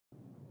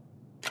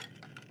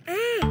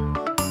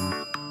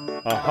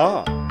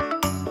Aha!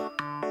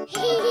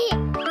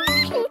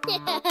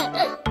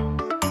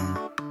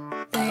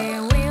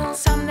 The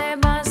wheels on the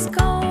bus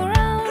go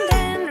round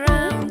and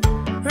round,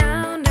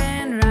 round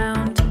and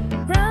round,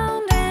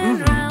 round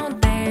and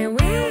round. The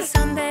wheels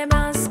on the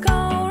bus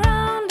go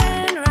round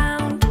and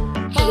round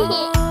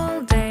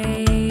all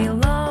day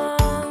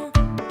long.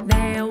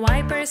 The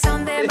wipers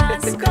on the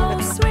bus go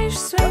swish,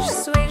 swish,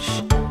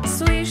 swish,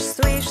 swish,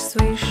 swish,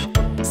 swish,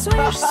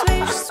 swish,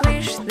 swish,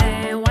 swish.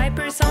 The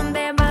wipers on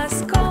the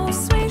bus go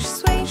swish,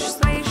 swish,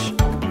 swish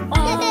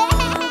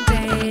all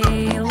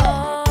day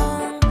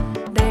long.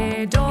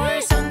 The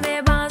doors on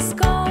the bus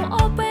go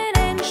open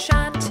and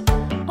shut,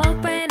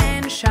 open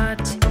and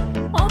shut,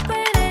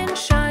 open and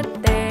shut.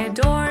 The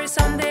doors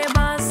on the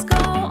bus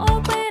go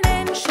open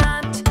and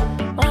shut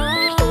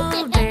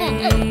all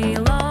day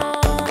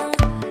long.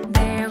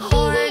 The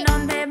horn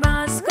on the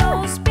bus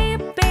goes beep,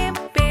 beep,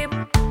 beep,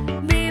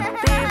 beep,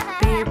 beep,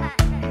 beep,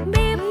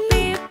 beep,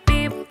 beep,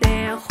 beep.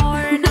 The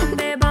horn on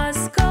the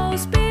bus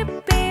goes beep,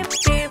 beep,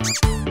 beep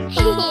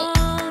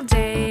all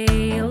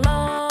day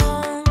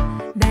long.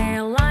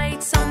 The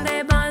lights on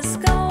the bus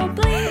go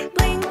blink,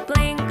 blink,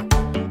 blink,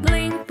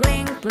 blink,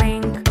 blink,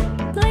 blink,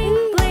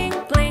 blink,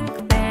 blink, blink.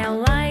 The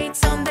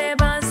lights on the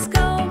bus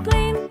go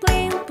blink,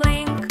 blink,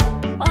 blink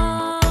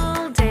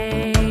all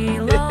day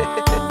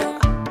long.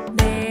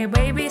 The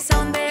babies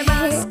on the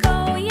bus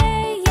go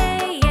yeah,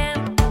 yeah, yeah,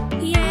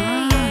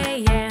 yeah, yeah,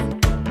 yeah,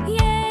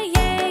 yeah,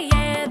 yeah,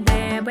 yeah.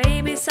 The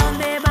babies on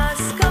the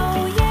bus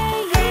go yeah,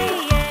 yeah,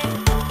 yeah,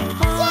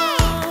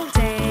 all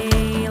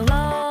day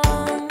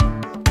long.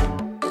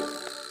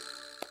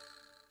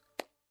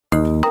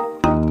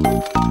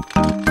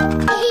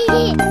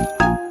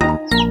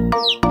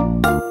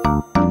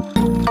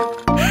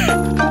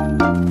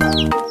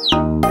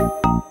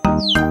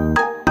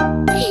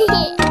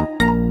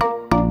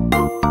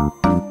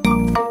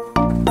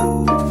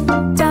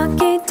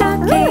 Ducky,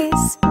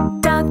 duckies,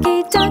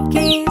 ducky,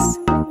 duckies,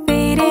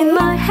 feet in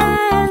my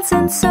hands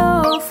and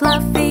so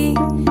fluffy.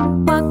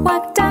 Quack,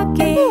 quack,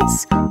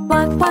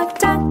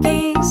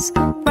 duckies,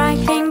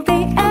 breaking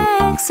the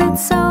eggs,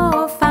 it's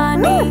so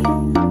funny.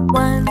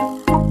 1,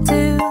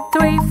 2,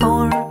 3,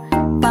 4,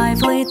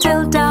 5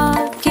 little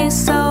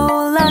duckies, so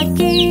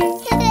lucky.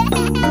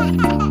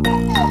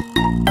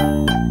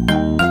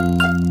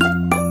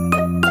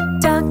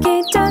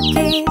 Ducky,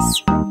 duckies,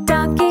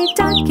 ducky,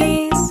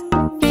 duckies,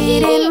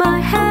 feet in my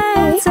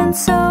hands and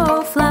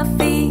so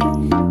fluffy.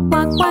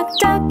 Quack, quack,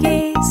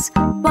 duckies,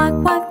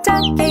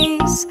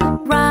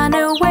 run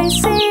away,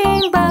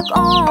 sing back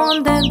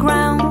on the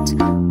ground.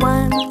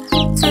 1,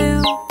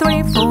 2,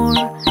 3, 4,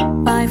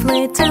 5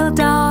 little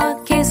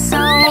duckies, so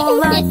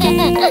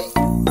lucky.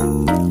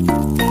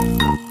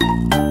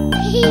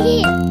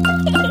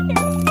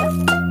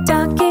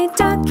 Ducky,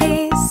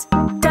 duckies,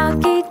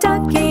 ducky,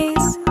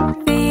 duckies,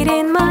 feet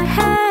in my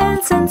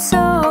hands and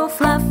so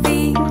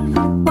fluffy.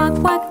 Quack,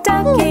 quack,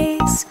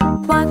 duckies,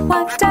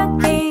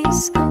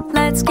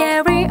 let's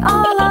carry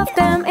all of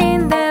them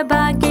in the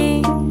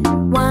buggy.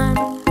 1,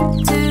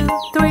 2,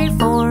 3,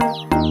 4,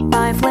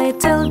 5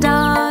 little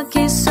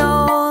duckies,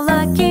 so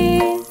lucky.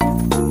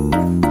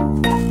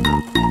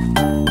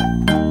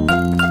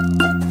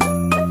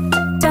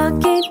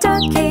 Ducky,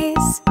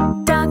 duckies,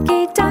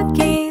 ducky,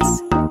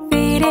 duckies,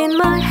 feet in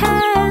my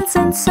hands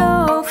and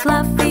so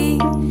fluffy.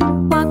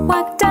 Quack,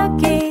 quack,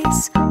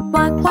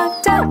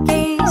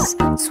 duckies,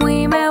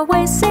 swim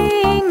away,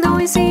 sing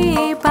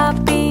noisy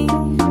puppy.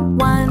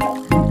 1,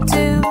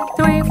 2,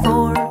 3,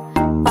 4,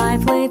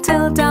 5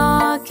 little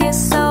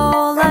duckies,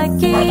 so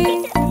lucky.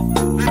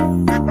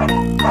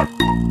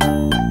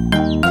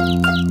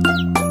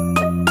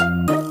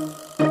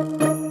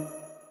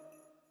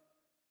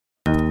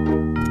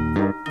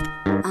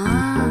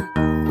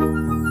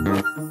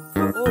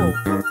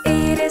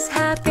 It is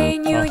Happy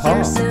New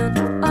Year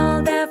soon.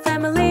 All the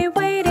family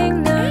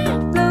waiting now,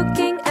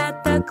 looking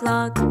at the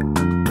clock.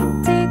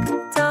 Tick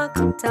tock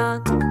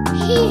tock.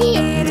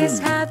 It is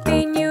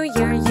Happy New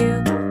Year,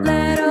 you.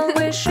 Let all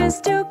wishes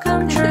to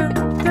come true.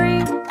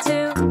 3,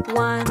 2,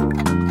 1.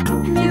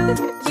 New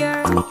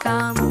Year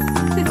come.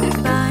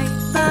 Bye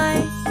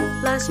bye.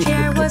 Last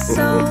year was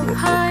so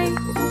high.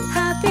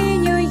 Happy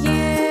New Year.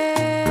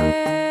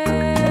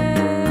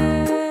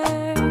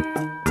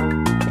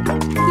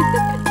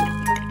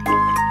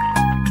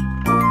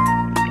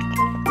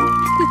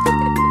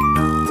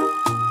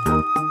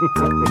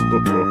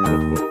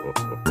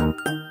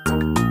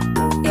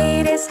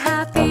 It is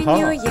Happy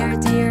New Year,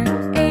 dear.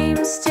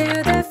 Aims to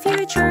the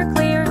future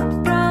clear.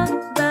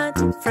 Wrong but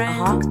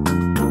friend.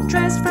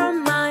 Dress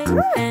from my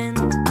hand.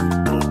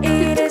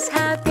 It is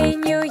Happy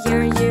New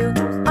Year, you.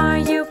 Are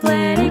you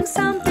planning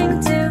something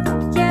too?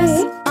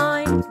 Yes,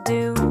 I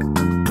do.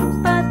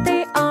 But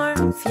they are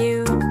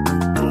few.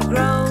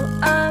 Grow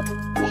up.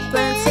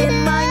 Plants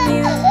in my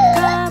new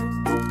cup.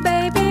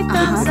 Baby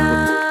comes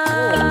up.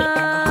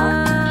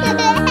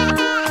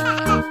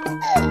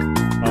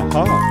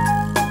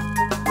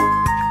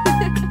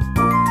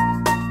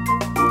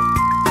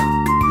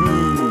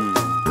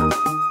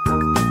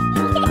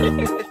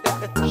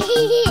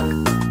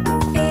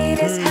 It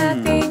is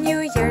Happy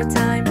New Year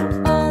time.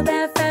 All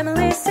the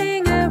family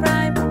sing a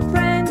rhyme.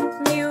 Brand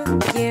new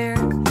year,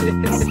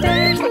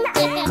 standing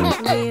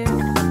near.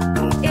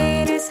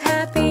 It is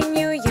Happy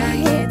New Year,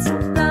 kids.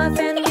 Laugh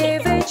and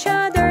give each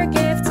other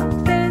gifts.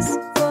 This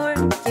for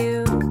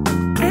you.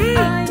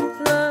 I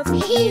love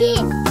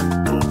you.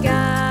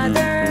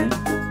 Gather,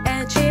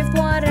 achieve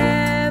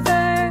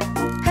whatever.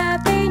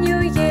 Happy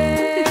New Year.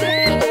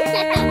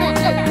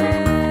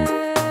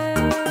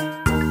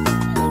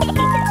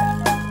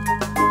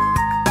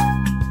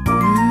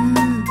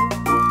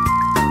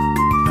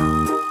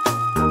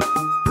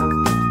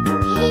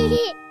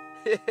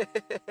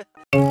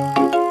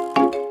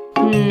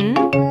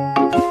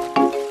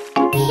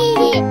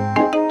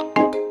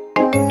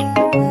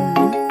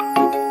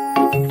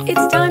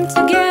 It's time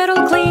to get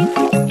all clean,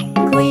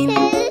 clean,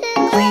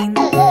 clean.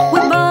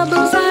 With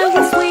bubbles I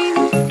will swim,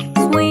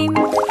 swim,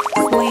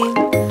 swim.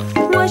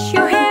 Wash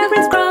your hair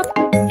and scrub,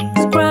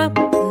 scrub,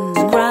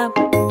 scrub.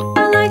 I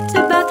like to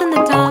bath in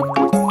the tub,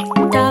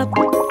 tub,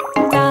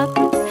 tub.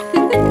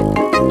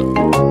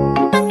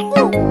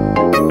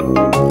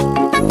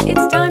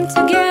 It's time to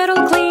get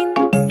all clean,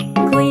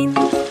 clean,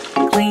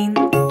 clean.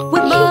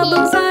 With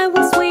bubbles I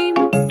will swim,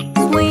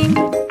 swim,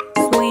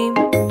 swim.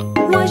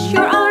 Wash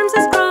your arms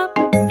and scrub,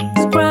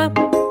 scrub,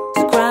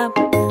 scrub.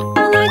 I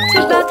like to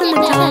bath in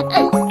the tub,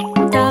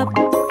 tub,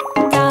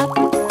 tub.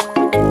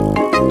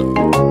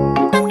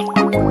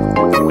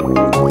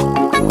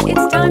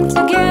 It's time to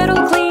get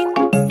all clean,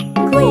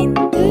 clean,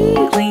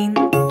 clean.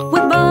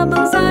 With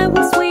bubbles I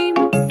will swim,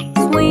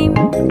 swim,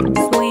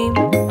 swim.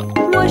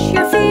 Wash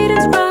your feet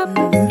and scrub,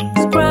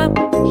 scrub,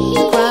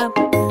 scrub.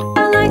 I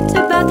like to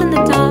bath in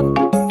the tub,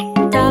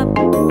 tub,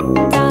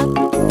 tub.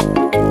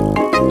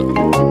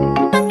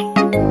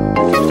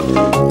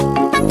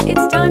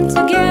 It's time to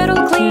get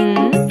all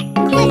clean,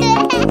 clean,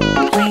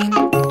 clean.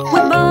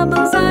 With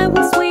bubbles I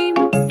will swim,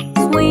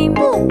 swim,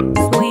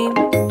 swim.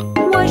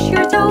 Wash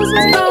your toes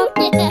and scrub,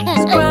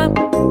 scrub,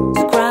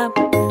 scrub.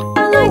 I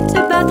like to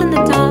bath in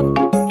the tub,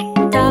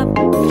 tub,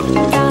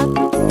 tub.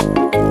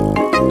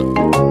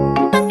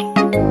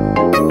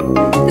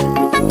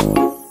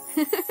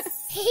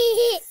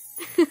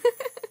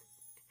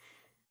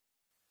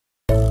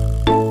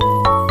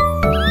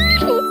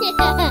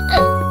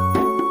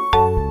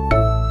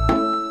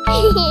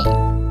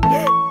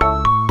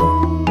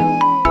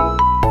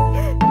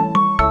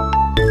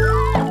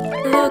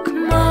 Look,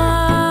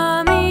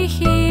 mommy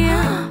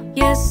here.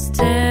 Yes,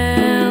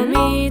 tell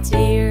me,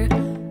 dear.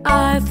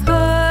 I've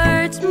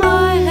hurt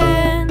my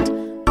hand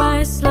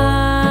by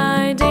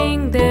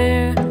sliding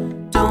there.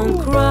 Don't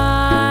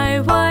cry,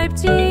 wipe,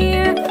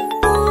 dear.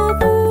 Oh,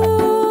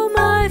 boo,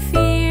 my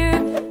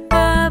fear.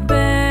 A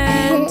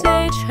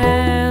bandage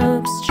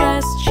helps,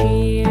 just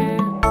cheer.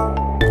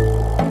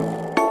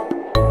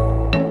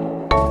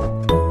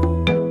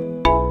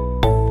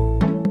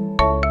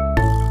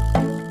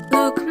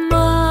 Look,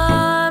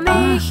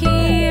 mommy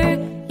here.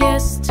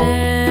 Yes,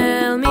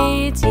 tell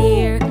me,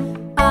 dear.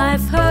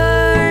 I've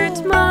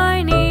hurt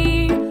my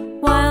knee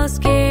while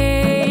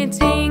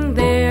skating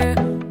there.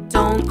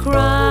 Don't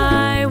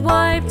cry,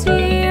 wipe,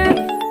 dear.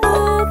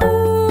 Oh,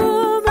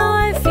 boo,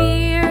 my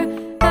fear.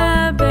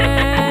 A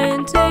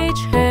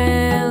bandage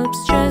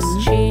helps,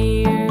 just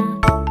cheer.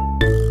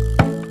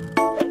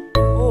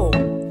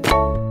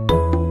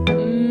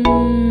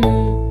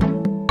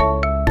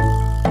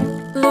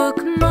 Look,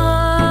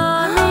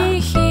 mommy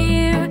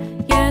here.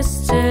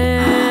 Yes,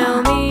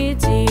 tell me,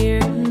 dear.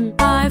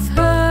 I've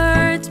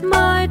hurt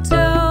my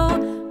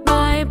toe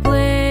by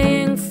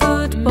playing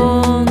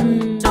football.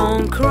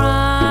 Don't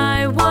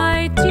cry,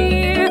 white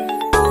dear.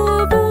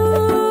 Oh,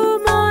 boo,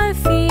 my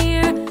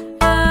fear.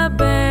 A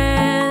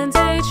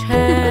bandage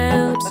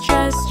helps,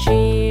 just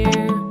cheer.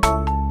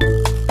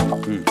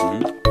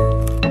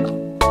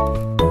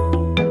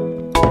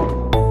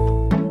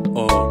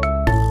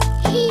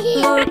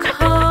 Look,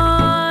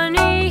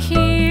 honey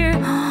here.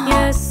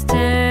 Yes,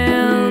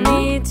 tell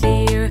me,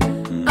 dear.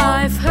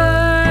 I've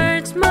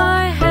hurt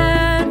my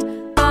hand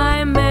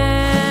by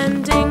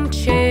mending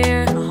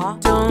chair.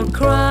 Don't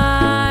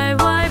cry,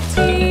 wipe,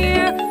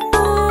 tear.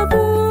 Oh,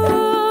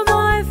 boo,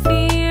 my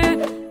fear.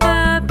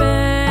 A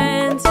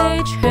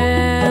bandage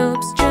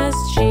helps, just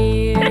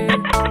cheer.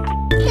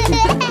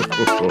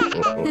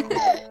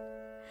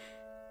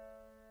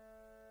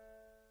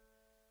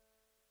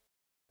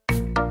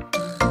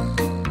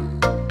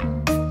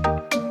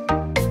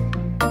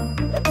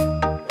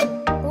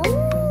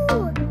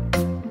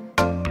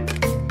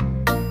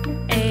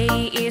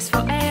 A is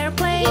for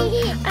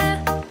airplane,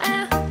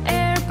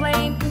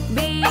 airplane.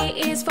 B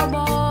is for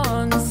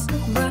bones,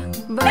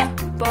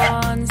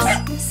 bones.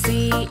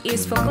 C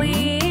is for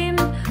clean,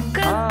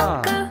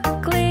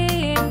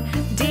 clean.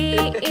 D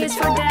is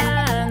for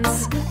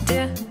dance,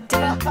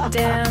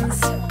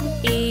 dance.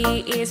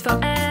 E is for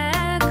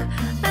egg,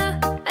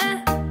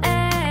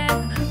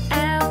 egg.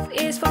 F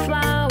is for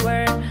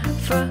flower,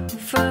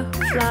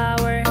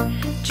 flower.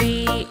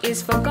 G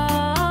is for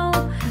goal,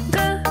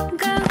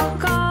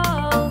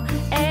 goal.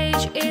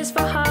 H is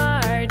for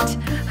heart,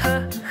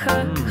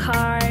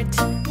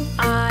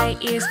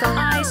 is for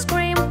ice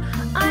cream.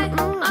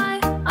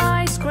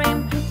 Ice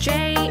cream.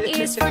 J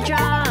is for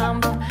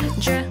jump.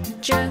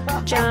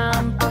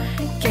 Jump.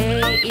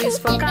 K is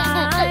for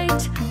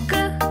kite.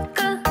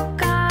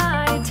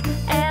 Kite.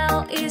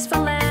 L is for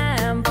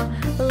lamp.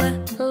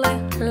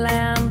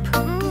 Lamp.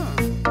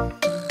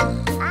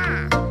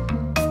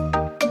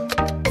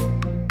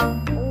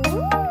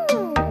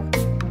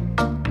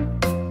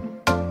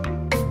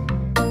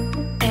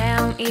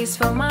 M is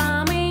for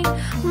mommy.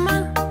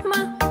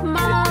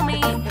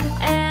 Mommy.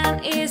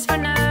 N is for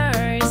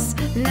nurse.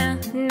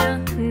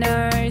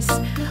 Nurse.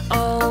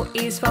 O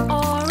is for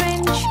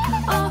orange.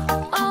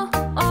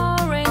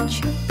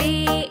 Orange. P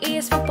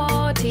is for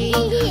potty.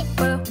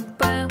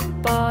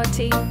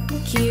 Potty.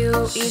 Q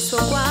is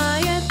for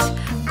quiet.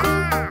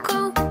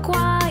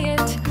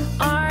 Quiet.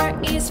 R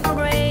is for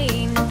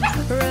rain.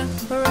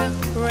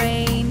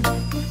 Rain.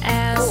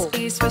 S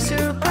is for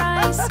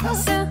surprise.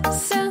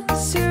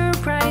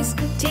 Surprise.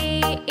 T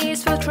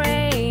is for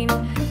train.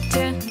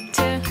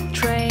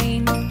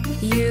 Train.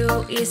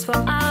 U is for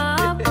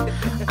up.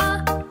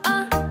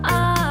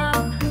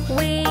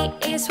 W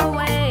is for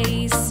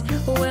ways.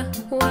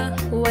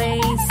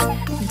 Ways.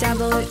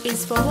 W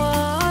is for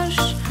wash.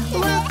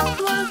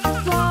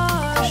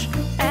 Wash.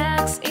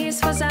 X is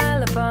for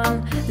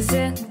xylophone.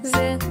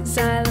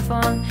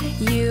 Xylophone.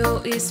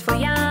 U is for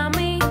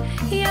yummy.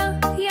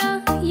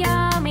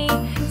 Yummy.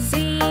 Z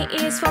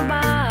is for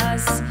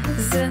bus.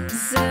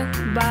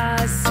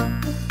 Bus.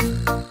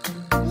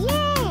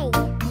 Yay!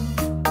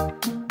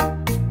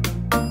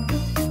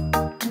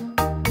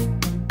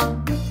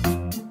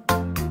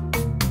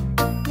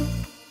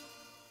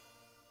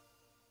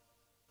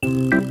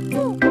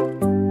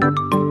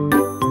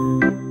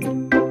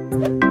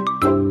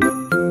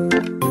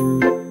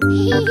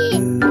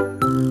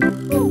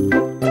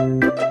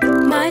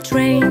 My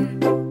train,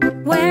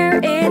 where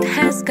it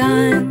has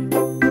gone?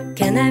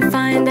 Can I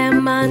find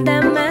among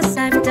the mess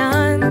I've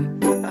done?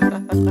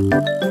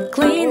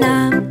 Clean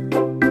up,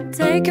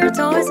 take your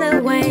toys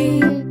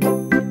away.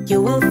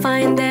 You will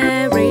find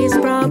there is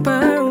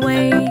proper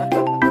way.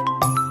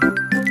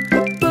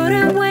 Put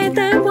away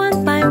them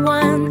one by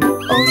one.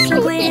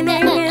 Also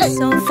cleaning is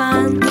so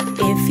fun.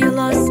 If you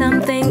lost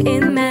something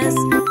in mess,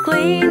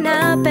 clean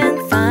up and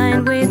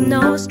find with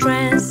no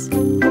stress.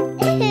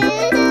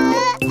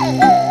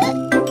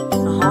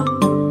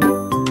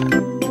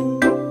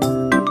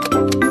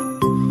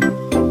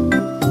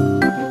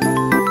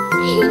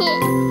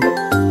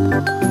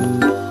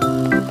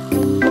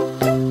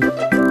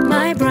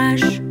 My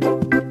brush,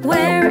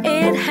 where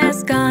it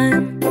has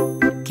gone?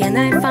 Can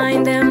I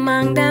find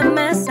among the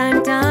mess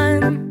I've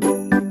done?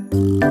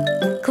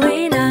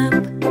 Clean up,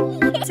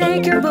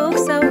 take your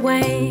books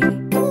away.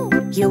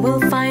 You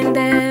will find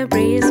there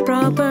is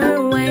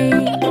proper way.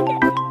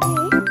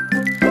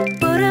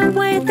 Put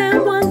away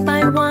them one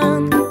by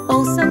one.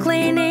 Also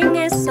cleaning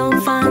is so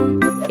fun.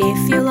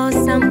 If you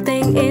lost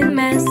something in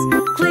mess,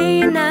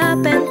 clean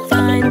up and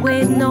find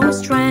with no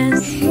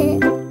stress.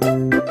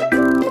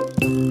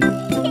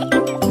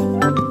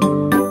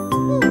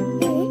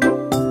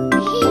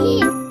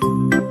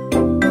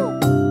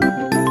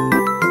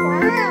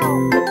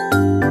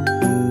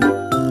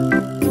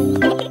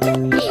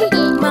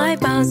 My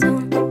puzzle,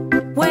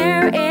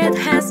 where it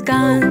has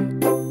gone?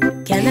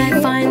 Can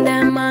I find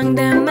among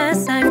the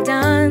mess I've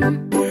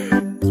done?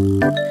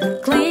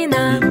 Clean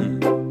up,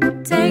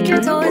 take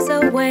your toys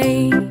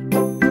away.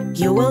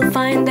 You will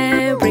find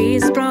there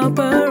is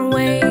proper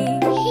way.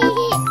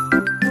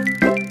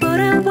 Put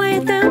away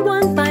them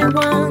one by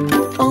one.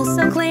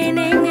 Also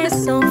cleaning is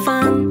so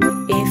fun.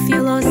 If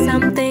you lost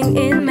something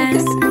in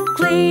mess,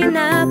 clean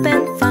up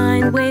and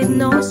find with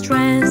no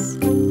stress.